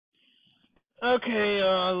Okay,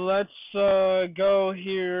 let's go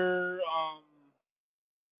here.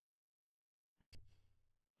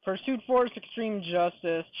 Pursuit Force Extreme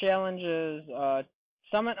Justice challenges.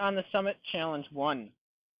 Summit on the Summit Challenge 1.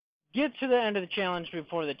 Get to the end of the challenge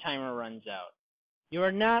before the timer runs out. You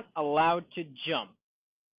are not allowed to jump.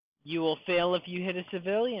 You will fail if you hit a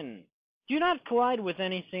civilian. Do not collide with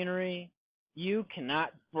any scenery. You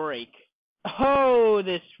cannot break. Oh,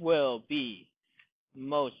 this will be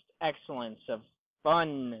most excellence of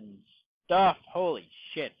fun and stuff. Holy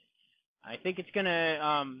shit. I think it's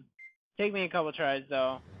gonna take me a couple tries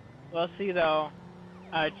though. We'll see though.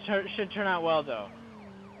 It should turn out well though.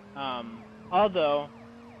 Although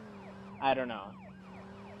I don't know.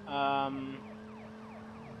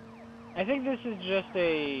 I think this is just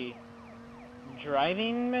a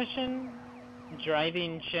driving mission,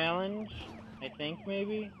 driving challenge. I think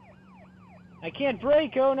maybe. I can't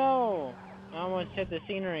brake. Oh no! I almost hit the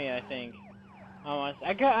scenery. I think. Almost.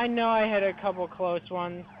 I know I had a couple close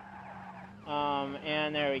ones.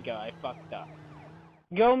 And there we go. I fucked up.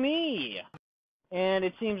 Go me! And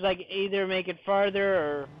it seems like either make it farther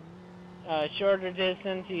or shorter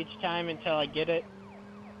distance each time until I get it.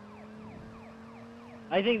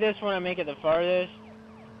 I think this one I make it the farthest.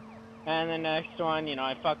 And the next one, you know,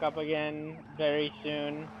 I fuck up again very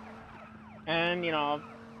soon. And, you know,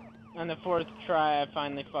 on the fourth try I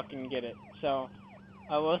finally fucking get it. So,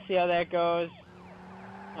 we'll see how that goes.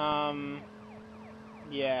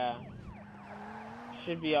 Yeah.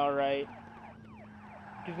 Should be alright.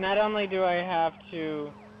 Because not only do I have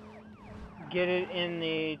to get it in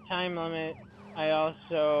the time limit, I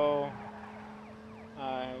also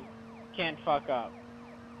can't fuck up.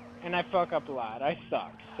 And I fuck up a lot. I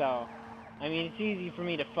suck. So, I mean, it's easy for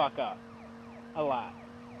me to fuck up. A lot.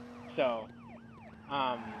 So,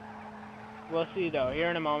 we'll see though. Here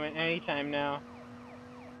in a moment. Anytime now.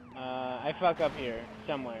 I fuck up here.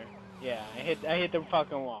 Somewhere. Yeah, I hit the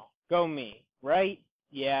fucking wall. Go me. Right?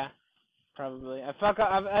 Yeah. Probably. I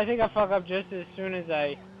think I fuck up just as soon as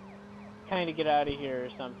I kind of get out of here or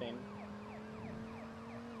something.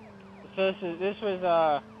 So this was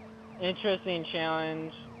a interesting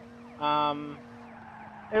challenge.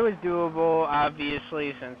 It was doable,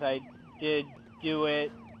 obviously, since I did do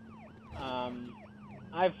it.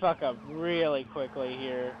 I fuck up really quickly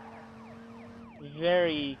here.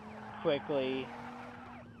 Very quickly.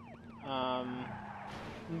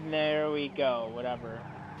 There we go. Whatever.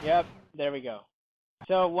 Yep. There we go.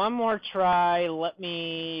 So, one more try. Let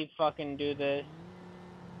me fucking do this.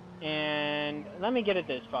 And let me get it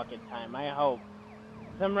this fucking time, I hope.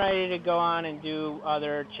 I'm ready to go on and do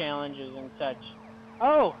other challenges and such.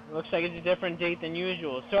 Oh! Looks like it's a different date than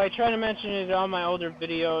usual. So I try to mention it in all my older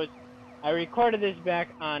videos. I recorded this back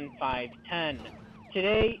on 5/10.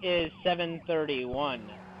 Today is 7/31,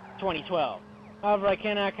 2012. However, I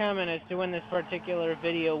cannot comment as to when this particular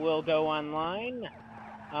video will go online.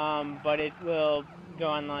 But it will go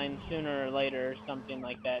online sooner or later, something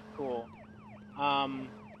like that. Cool.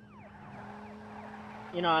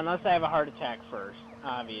 You know, unless I have a heart attack first,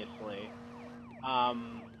 obviously.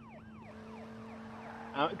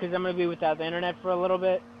 Because I'm going to be without the internet for a little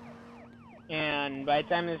bit. And by the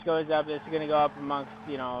time this goes up, it's going to go up amongst,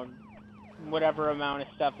 you know, whatever amount of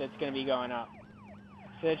stuff that's going to be going up.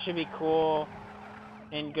 So it should be cool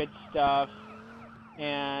and good stuff.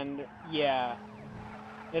 And, yeah.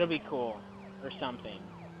 It'll be cool. Or something.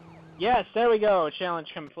 Yes, there we go.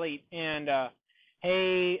 Challenge complete. And,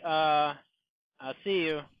 hey, I'll see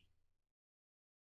you.